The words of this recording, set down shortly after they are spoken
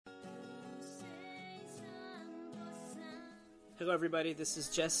Hello, everybody. This is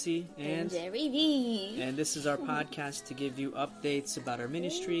Jesse and Jerry V. And this is our podcast to give you updates about our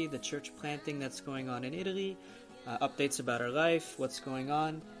ministry, the church planting that's going on in Italy, updates about our life, what's going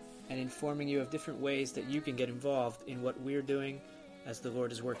on, and informing you of different ways that you can get involved in what we're doing as the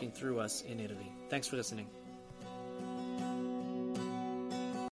Lord is working through us in Italy. Thanks for listening.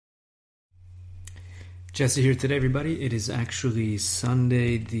 Jesse here today, everybody. It is actually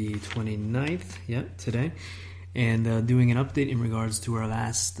Sunday the 29th, today. And doing an update in regards to our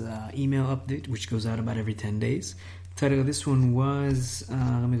last email update, which goes out about every 10 days. The title of this one was,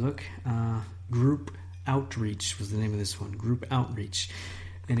 Group Outreach was the name of this one, Group Outreach.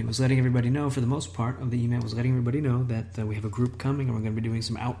 And it was letting everybody know, for the most part of the email, was letting everybody know that we have a group coming and we're going to be doing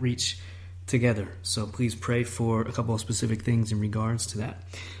some outreach together. So please pray for a couple of specific things in regards to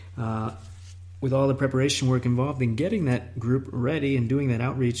that. With all the preparation work involved in getting that group ready and doing that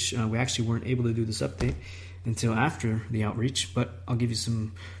outreach, we actually weren't able to do this update until after the outreach, but I'll give you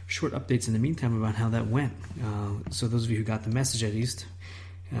some short updates in the meantime about how that went. So those of you who got the message at least,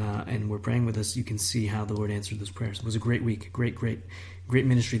 and were praying with us, you can see how the Lord answered those prayers. It was a great week, great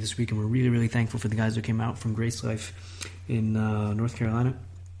ministry this week, and we're really, really thankful for the guys who came out from Grace Life in North Carolina.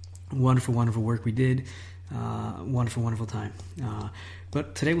 Wonderful work we did. Wonderful time.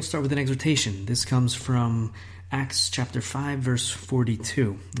 But today we'll start with an exhortation. This comes from Acts chapter 5, verse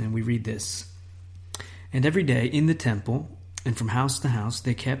 42, and we read this. And every day in the temple and from house to house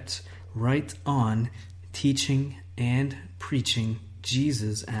they kept right on teaching and preaching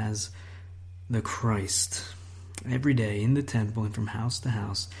Jesus as the Christ. Every day in the temple and from house to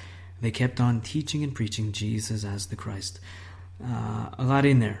house they kept on teaching and preaching Jesus as the Christ. A lot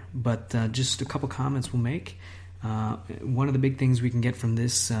in there, but just a couple comments we'll make. One of the big things we can get from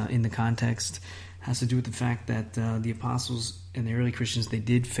this in the context has to do with the fact that the apostles and the early Christians, they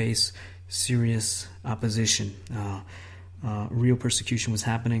did face serious opposition. Real persecution was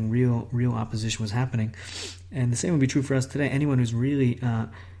happening, real opposition was happening. And the same would be true for us today. Anyone who's really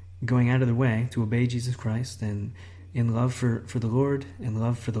going out of their way to obey Jesus Christ and in love for the Lord and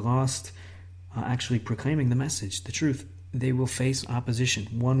love for the lost, actually proclaiming the message, the truth, they will face opposition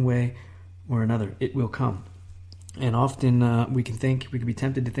one way or another. It will come. And often we can be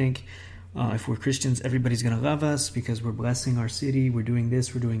tempted to think, if we're Christians, everybody's going to love us because we're blessing our city, we're doing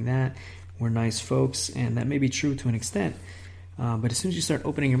this, we're doing that, we're nice folks, and that may be true to an extent. But as soon as you start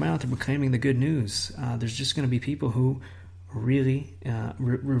opening your mouth and proclaiming the good news, there's just going to be people who really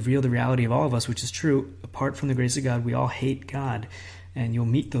reveal the reality of all of us, which is true. Apart from the grace of God, we all hate God. And you'll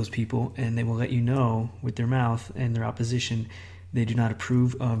meet those people, and they will let you know with their mouth and their opposition they do not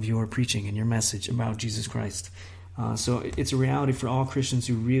approve of your preaching and your message about Jesus Christ. So it's a reality for all Christians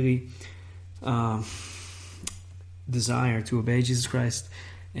who really desire to obey Jesus Christ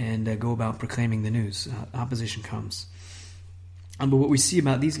and go about proclaiming the news. Opposition comes. But what we see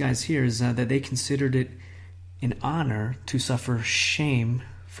about these guys here is that they considered it an honor to suffer shame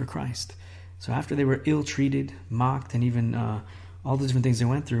for Christ. So after they were ill-treated, mocked, and even all the different things they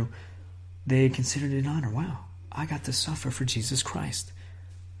went through, they considered it an honor. Wow, I got to suffer for Jesus Christ.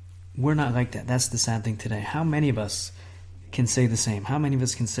 We're not like that. That's the sad thing today. How many of us can say the same? How many of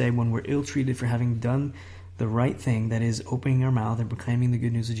us can say when we're ill-treated for having done the right thing, that is opening our mouth and proclaiming the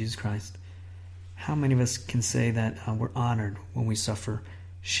good news of Jesus Christ, how many of us can say that we're honored when we suffer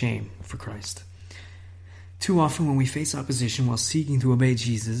shame for Christ? Too often when we face opposition while seeking to obey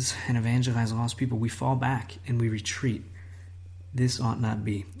Jesus and evangelize lost people, we fall back and we retreat. This ought not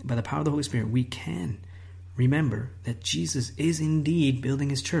be. By the power of the Holy Spirit, we can remember that Jesus is indeed building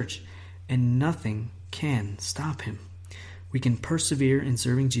his church, and nothing can stop him. We can persevere in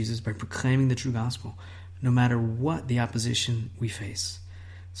serving Jesus by proclaiming the true gospel, no matter what the opposition we face.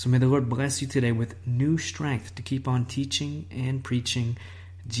 So may the Lord bless you today with new strength to keep on teaching and preaching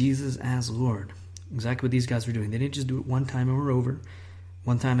Jesus as Lord. Exactly what these guys were doing. They didn't just do it one time and we're over.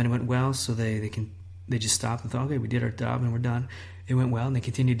 One time and it went well, so they just stopped and thought, okay, we did our job and we're done. It went well, and they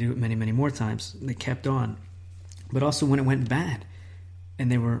continued to do it many, many more times. They kept on. But also when it went bad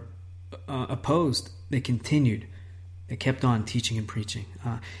and they were opposed, they continued. They kept on teaching and preaching.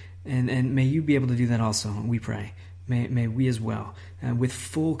 And may you be able to do that also, we pray. May we as well, with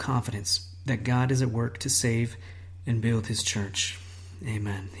full confidence that God is at work to save and build his church.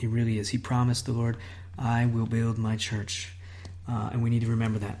 Amen. He really is. He promised the Lord, I will build my church. And we need to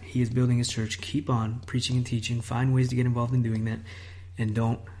remember that. He is building his church. Keep on preaching and teaching. Find ways to get involved in doing that. And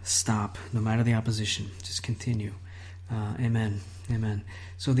don't stop, no matter the opposition. Just continue. Amen.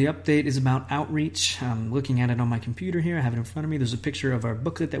 So the update is about outreach. I'm looking at it on my computer here. I have it in front of me. There's a picture of our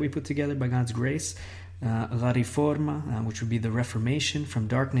booklet that we put together by God's grace. La Riforma, which would be the Reformation, from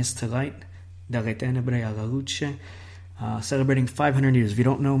darkness to light. Dalle tenebre alla luce. celebrating 500 years. If you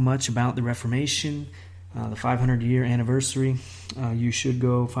don't know much about the Reformation, the 500-year anniversary, you should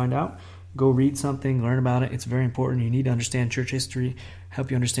go find out. Go read something, learn about it. It's very important. You need to understand church history,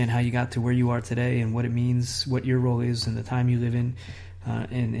 help you understand how you got to where you are today and what it means, what your role is in the time you live in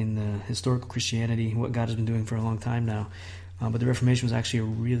the historical Christianity, what God has been doing for a long time now. But the Reformation was actually a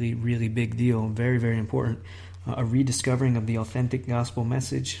really, really big deal, very, very important. A rediscovering of the authentic gospel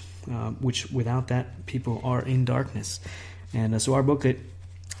message, which without that, people are in darkness. And so our booklet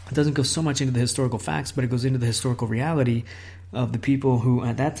doesn't go so much into the historical facts, but it goes into the historical reality of the people who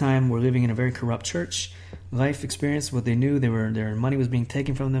at that time were living in a very corrupt church life experience. What they knew, their money was being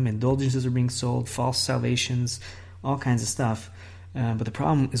taken from them, indulgences were being sold, false salvations, all kinds of stuff. But the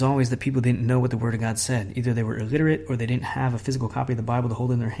problem is always that people didn't know what the Word of God said. Either they were illiterate or they didn't have a physical copy of the Bible to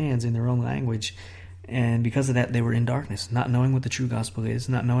hold in their hands in their own language. And because of that, they were in darkness, not knowing what the true gospel is,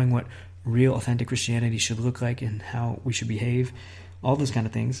 not knowing what real authentic Christianity should look like and how we should behave, all those kind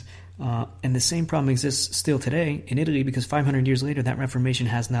of things. And the same problem exists still today in Italy because 500 years later, that Reformation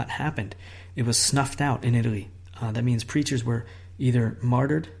has not happened. It was snuffed out in Italy. That means preachers were either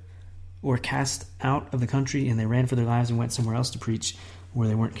martyred or cast out of the country and they ran for their lives and went somewhere else to preach where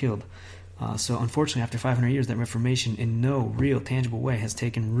they weren't killed. So unfortunately, after 500 years, that Reformation in no real tangible way has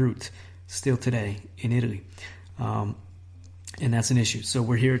taken root still today in Italy. And that's an issue. So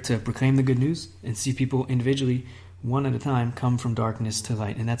we're here to proclaim the good news and see people individually, one at a time, come from darkness to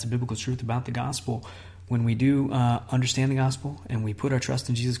light. And that's a biblical truth about the gospel. When we do understand the gospel and we put our trust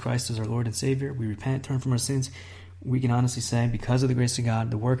in Jesus Christ as our Lord and Savior, we repent, turn from our sins, we can honestly say, because of the grace of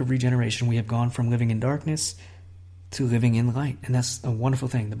God, the work of regeneration, we have gone from living in darkness to living in light. And that's a wonderful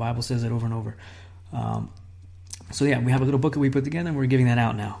thing. The Bible says it over and over. So yeah, we have a little book that we put together and we're giving that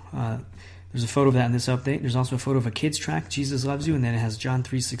out now. There's a photo of that in this update. There's also a photo of a kid's track, Jesus Loves You, and then it has John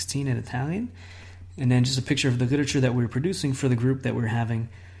 3:16 in Italian. And then just a picture of the literature that we're producing for the group that we're having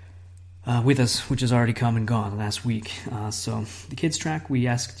with us, which has already come and gone last week. So the kids track, we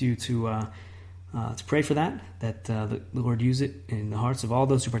asked you to pray for that the Lord use it in the hearts of all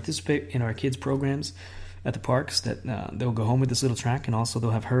those who participate in our kids programs at the parks, that they'll go home with this little track, and also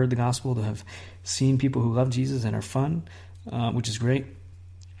they'll have heard the gospel, they'll have seen people who love Jesus and are fun, which is great.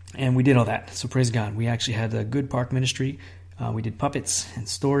 And we did all that, so praise God. We actually had a good park ministry. We did puppets and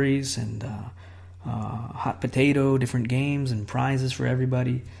stories and hot potato, different games and prizes for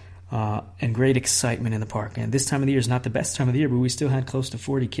everybody, and great excitement in the park. And this time of the year is not the best time of the year, but we still had close to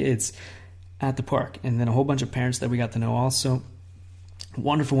 40 kids at the park, and then a whole bunch of parents that we got to know also.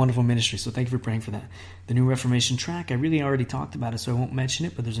 Wonderful, wonderful ministry, so thank you for praying for that. The new Reformation track, I really already talked about it, so I won't mention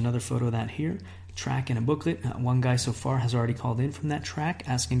it, but there's another photo of that here, track and a booklet. One guy so far has already called in from that track,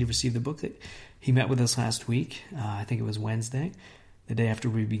 asking to receive the booklet. He met with us last week, I think it was Wednesday, the day after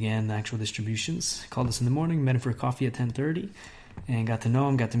we began the actual distributions. Called us in the morning, met him for a coffee at 10:30, and got to know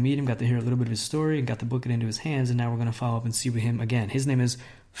him, got to meet him, got to hear a little bit of his story, and got the booklet into his hands, and now we're going to follow up and see with him again. His name is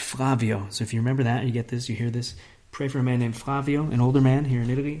Flavio, so if you remember that, you get this, you hear this, pray for a man named Flavio, an older man here in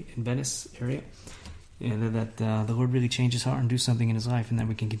Italy, in Venice area, and that the Lord really change his heart and do something in his life, and that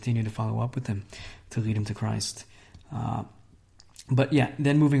we can continue to follow up with him to lead him to Christ. But yeah,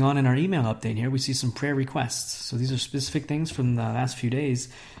 then moving on in our email update here, we see some prayer requests. So these are specific things from the last few days.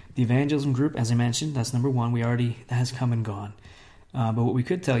 The evangelism group, as I mentioned, that's number one. That has come and gone. But what we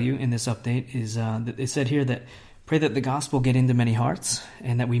could tell you in this update is that it said here that pray that the gospel get into many hearts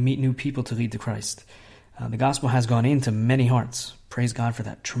and that we meet new people to lead to Christ. The gospel has gone into many hearts. Praise God for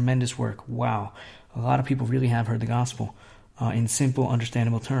that. Tremendous work. Wow. A lot of people really have heard the gospel in simple,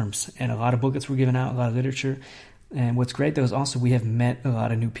 understandable terms. And a lot of booklets were given out, a lot of literature. And what's great, though, is also we have met a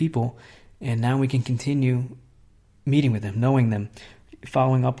lot of new people. And now we can continue meeting with them, knowing them,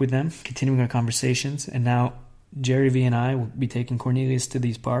 following up with them, continuing our conversations. And now Jerry V and I will be taking Cornelius to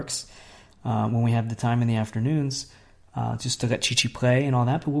these parks when we have the time in the afternoons, just to let Chichi play and all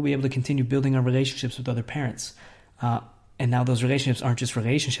that, but we'll be able to continue building our relationships with other parents. And now those relationships aren't just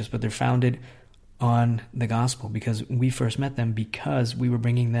relationships, but they're founded on the gospel, because we first met them because we were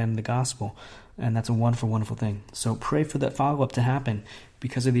bringing them the gospel. And that's a wonderful, wonderful thing. So pray for that follow-up to happen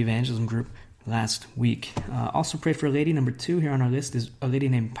because of the evangelism group last week. Also pray for a lady, number 2 here on our list is a lady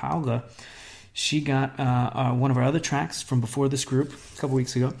named Paula. She got one of our other tracks from before this group a couple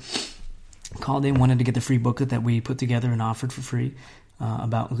weeks ago. Called in, wanted to get the free booklet that we put together and offered for free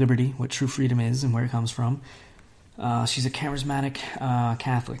about liberty, what true freedom is and where it comes from. She's a charismatic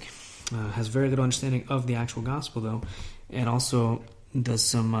Catholic, has very little understanding of the actual gospel, though, and also does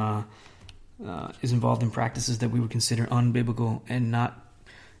some is involved in practices that we would consider unbiblical and not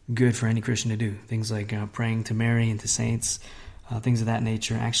good for any Christian to do. Things like praying to Mary and to saints, things of that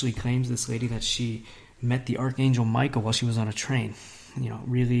nature. Actually claims, this lady, that she met the Archangel Michael while she was on a train.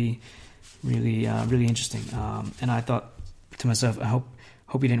 Really interesting. And I thought to myself, I hope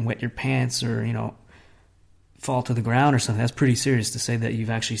you didn't wet your pants or, fall to the ground or something. That's pretty serious to say that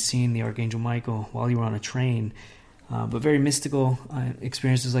you've actually seen the Archangel Michael while you were on a train. But very mystical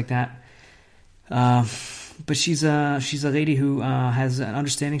experiences like that. But she's a lady who has an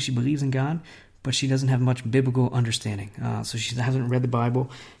understanding. She believes in God, but she doesn't have much biblical understanding. So she hasn't read the Bible.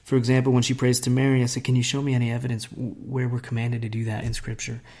 For example, when she prays to Mary, I said, can you show me any evidence where we're commanded to do that in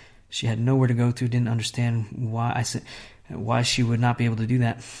Scripture? She had nowhere to go to, didn't understand why. I said, why she would not be able to do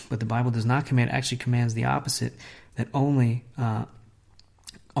that. But the Bible does not command, actually commands the opposite, that only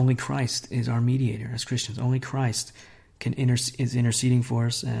Christ is our mediator as Christians. Only Christ is interceding for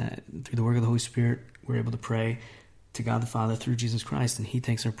us through the work of the Holy Spirit. We're able to pray to God the Father through Jesus Christ, and He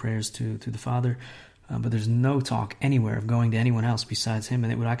takes our prayers to the Father. But there's no talk anywhere of going to anyone else besides Him,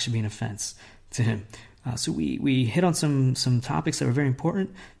 and it would actually be an offense to Him. So we hit on some topics that were very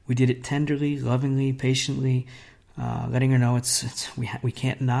important. We did it tenderly, lovingly, patiently, letting her know we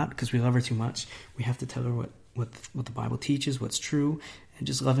can't not, because we love her too much. We have to tell her what the Bible teaches, what's true, and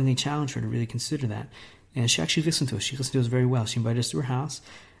just lovingly challenge her to really consider that. And she actually listened to us. She listened to us very well. She invited us to her house,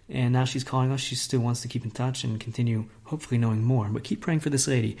 and now she's calling us. She still wants to keep in touch and continue, hopefully, knowing more. But keep praying for this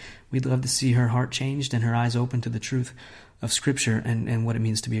lady. We'd love to see her heart changed and her eyes open to the truth of Scripture and what it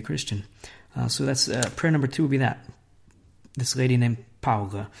means to be a Christian. So that's prayer number 2 would be that. This lady named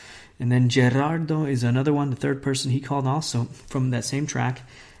Paula. And then Gerardo is another one, the third person. He called also from that same track.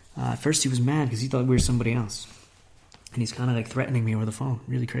 At first he was mad because he thought we were somebody else. And he's kind of like threatening me over the phone.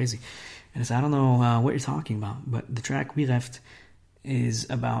 Really crazy. And I said, I don't know what you're talking about. But the track we left is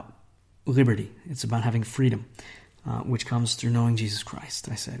about liberty. It's about having freedom, which comes through knowing Jesus Christ.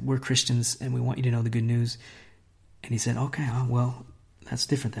 I said, we're Christians and we want you to know the good news. And he said, okay, well, that's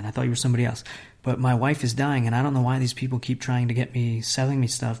different then. I thought you were somebody else. But my wife is dying, and I don't know why these people keep trying to get me, selling me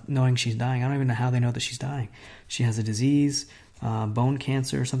stuff, knowing she's dying. I don't even know how they know that she's dying. She has a disease, bone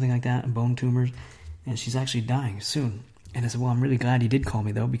cancer or something like that, and bone tumors, and she's actually dying soon. And I said, well, I'm really glad you did call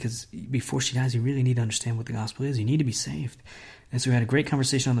me, though, because before she dies, you really need to understand what the gospel is. You need to be saved. And so we had a great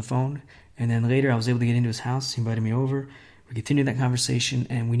conversation on the phone, and then later I was able to get into his house. He invited me over. We continued that conversation,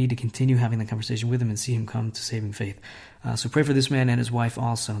 and we need to continue having that conversation with him and see him come to saving faith. So pray for this man and his wife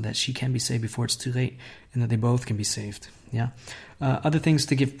also, that she can be saved before it's too late, and that they both can be saved. Yeah. Other things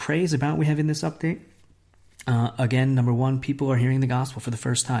to give praise about we have in this update. Again, number 1, people are hearing the gospel for the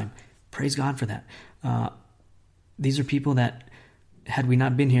first time. Praise God for that. These are people that, had we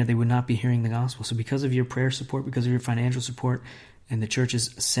not been here, they would not be hearing the gospel. So because of your prayer support, because of your financial support, and the church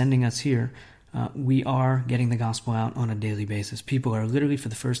is sending us here, we are getting the gospel out on a daily basis. People are literally for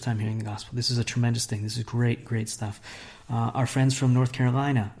the first time hearing the gospel. This is a tremendous thing. This is great, great stuff. Our friends from North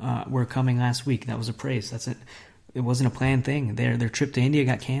Carolina were coming last week. That was a praise. That's it. It wasn't a planned thing. Their trip to India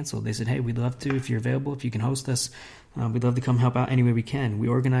got canceled. They said, hey, we'd love to, if you're available, if you can host us, we'd love to come help out any way we can. We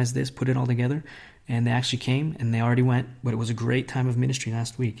organized this, put it all together, and they actually came, and they already went, but it was a great time of ministry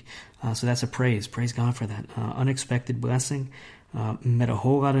last week. So that's a praise. Praise God for that. Unexpected blessing. Met a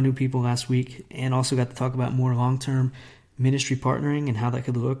whole lot of new people last week, and also got to talk about more long-term ministry partnering and how that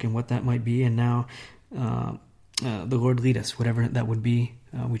could look and what that might be. And now the Lord lead us, whatever that would be.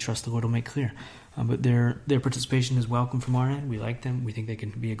 We trust the Lord will make clear. But their participation is welcome from our end. We like them. We think they can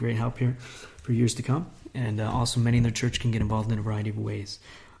be a great help here for years to come. And also many in their church can get involved in a variety of ways.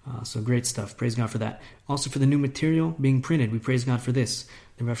 So great stuff. Praise God for that. Also for the new material being printed, we praise God for this.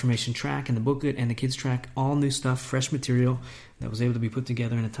 The Reformation track and the booklet and the kids track, all new stuff, fresh material that was able to be put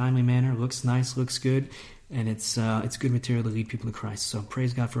together in a timely manner. Looks nice, looks good, and it's good material to lead people to Christ. So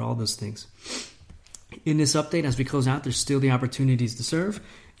praise God for all those things. In this update, as we close out, there's still the opportunities to serve.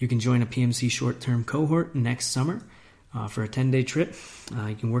 You can join a PMC short-term cohort next summer for a 10-day trip.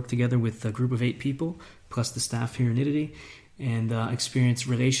 You can work together with a group of 8 people, plus the staff here in Italy, and experience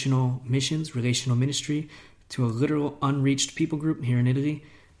relational missions, relational ministry to a literal unreached people group here in Italy.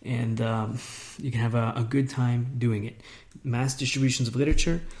 And you can have a good time doing it. Mass distributions of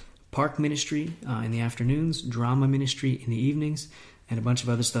literature, park ministry in the afternoons, drama ministry in the evenings, and a bunch of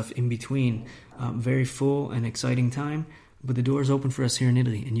other stuff in between. Very full and exciting time, but the door is open for us here in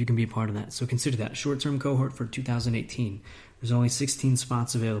Italy, and you can be a part of that. So consider that. Short-term cohort for 2018. There's only 16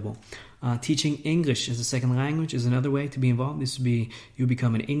 spots available. Teaching English as a second language is another way to be involved. This would be, you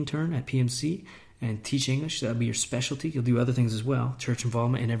become an intern at PMC and teach English. That'll be your specialty. You'll do other things as well, church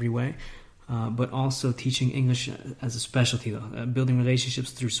involvement in every way, but also teaching English as a specialty, though. Building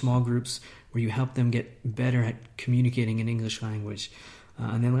relationships through small groups where you help them get better at communicating in English language.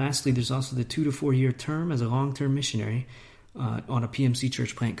 And then lastly, there's also the 2 to 4 year term as a long-term missionary on a PMC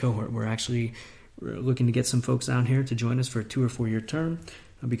church plant cohort. We're actually We're looking to get some folks out here to join us for a 2 or 4 year term,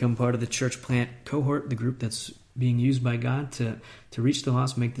 become part of the church plant cohort, the group that's being used by God to reach the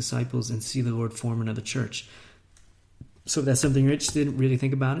lost, make disciples, and see the Lord form another church. So if that's something you're interested in, really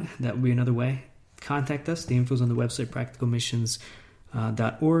think about it. That would be another way. Contact us. The info's on the website,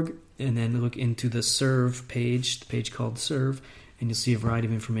 practicalmissions.org, and then look into the Serve page, the page called Serve, and you'll see a variety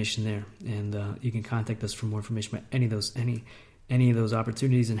of information there. And you can contact us for more information about any of those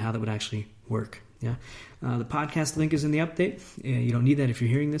opportunities and how that would actually work. Yeah, the podcast link is in the update. You don't need that if you're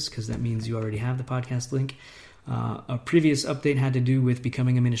hearing this, because that means you already have the podcast link. A previous update had to do with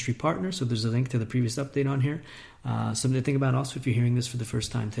becoming a ministry partner, so there's a link to the previous update on here. Something to think about also if you're hearing this for the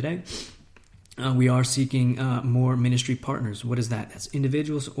first time today. We are seeking more ministry partners. What is that? That's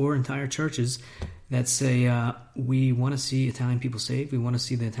individuals or entire churches that say, we want to see Italian people saved. We want to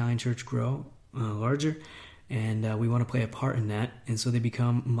see the Italian church grow larger, and we want to play a part in that. And so they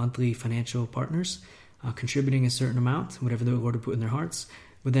become monthly financial partners, contributing a certain amount, whatever the Lord would put in their hearts,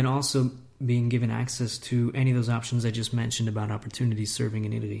 but then also being given access to any of those options I just mentioned about opportunities serving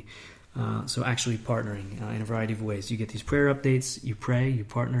in Italy. So actually partnering in a variety of ways. You get these prayer updates, you pray, you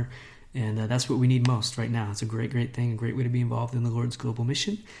partner, and that's what we need most right now. It's a great thing, a great way to be involved in the Lord's global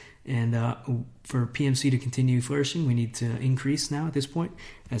mission. And for PMC to continue flourishing, we need to increase now at this point.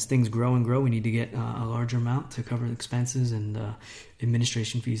 As things grow and grow, we need to get a larger amount to cover expenses and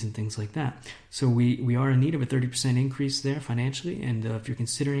administration fees and things like that. So we are in need of a 30% increase there financially. And if you're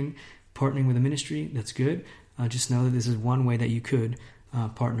considering partnering with a ministry, that's good. Just know that this is one way that you could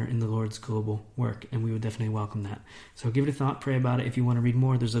partner in the Lord's global work, and we would definitely welcome that. So give it a thought, pray about it. If you want to read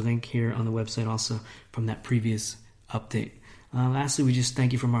more, there's a link here on the website also from that previous update. Lastly, we just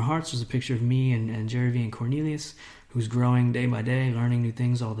thank you from our hearts. There's a picture of me and Jerry V and Cornelius, who's growing day by day, learning new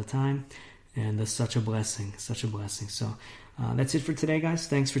things all the time, and that's such a blessing, such a blessing. So that's it for today, guys.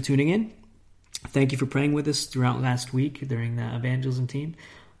 Thanks for tuning in. Thank you for praying with us throughout last week during the evangelism team.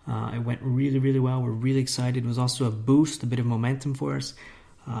 It went really well. We're really excited. It was also a boost, a bit of momentum for us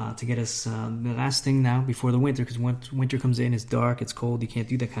to get us the last thing now before the winter, because once winter comes in, it's dark, it's cold, you can't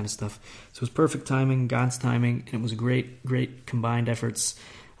do that kind of stuff. So it was perfect timing, God's timing, and it was great combined efforts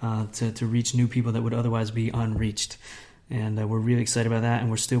to reach new people that would otherwise be unreached. And we're really excited about that, and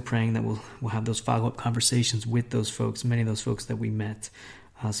we're still praying that we'll have those follow-up conversations with those folks, many of those folks that we met.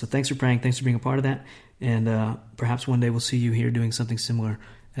 So thanks for praying, thanks for being a part of that, and perhaps one day we'll see you here doing something similar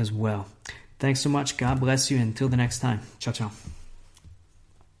as well. Thanks so much. God bless you. Until the next time. Ciao.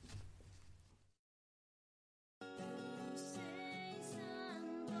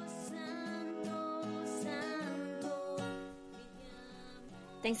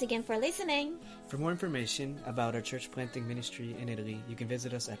 Thanks again for listening. For more information about our church planting ministry in Italy, you can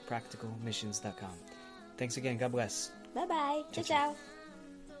visit us at practicalmissions.com. Thanks again. God bless. Bye-bye. Ciao.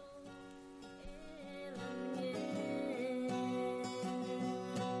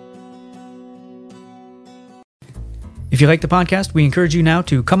 If you like the podcast, we encourage you now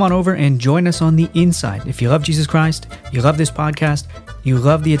to come on over and join us on the inside. If you love Jesus Christ, you love this podcast, you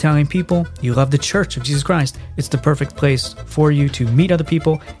love the Italian people, you love the Church of Jesus Christ, it's the perfect place for you to meet other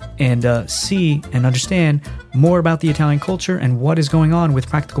people and see and understand more about the Italian culture and what is going on with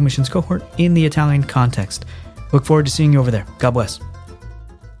Practical Missions Cohort in the Italian context. Look forward to seeing you over there. God bless.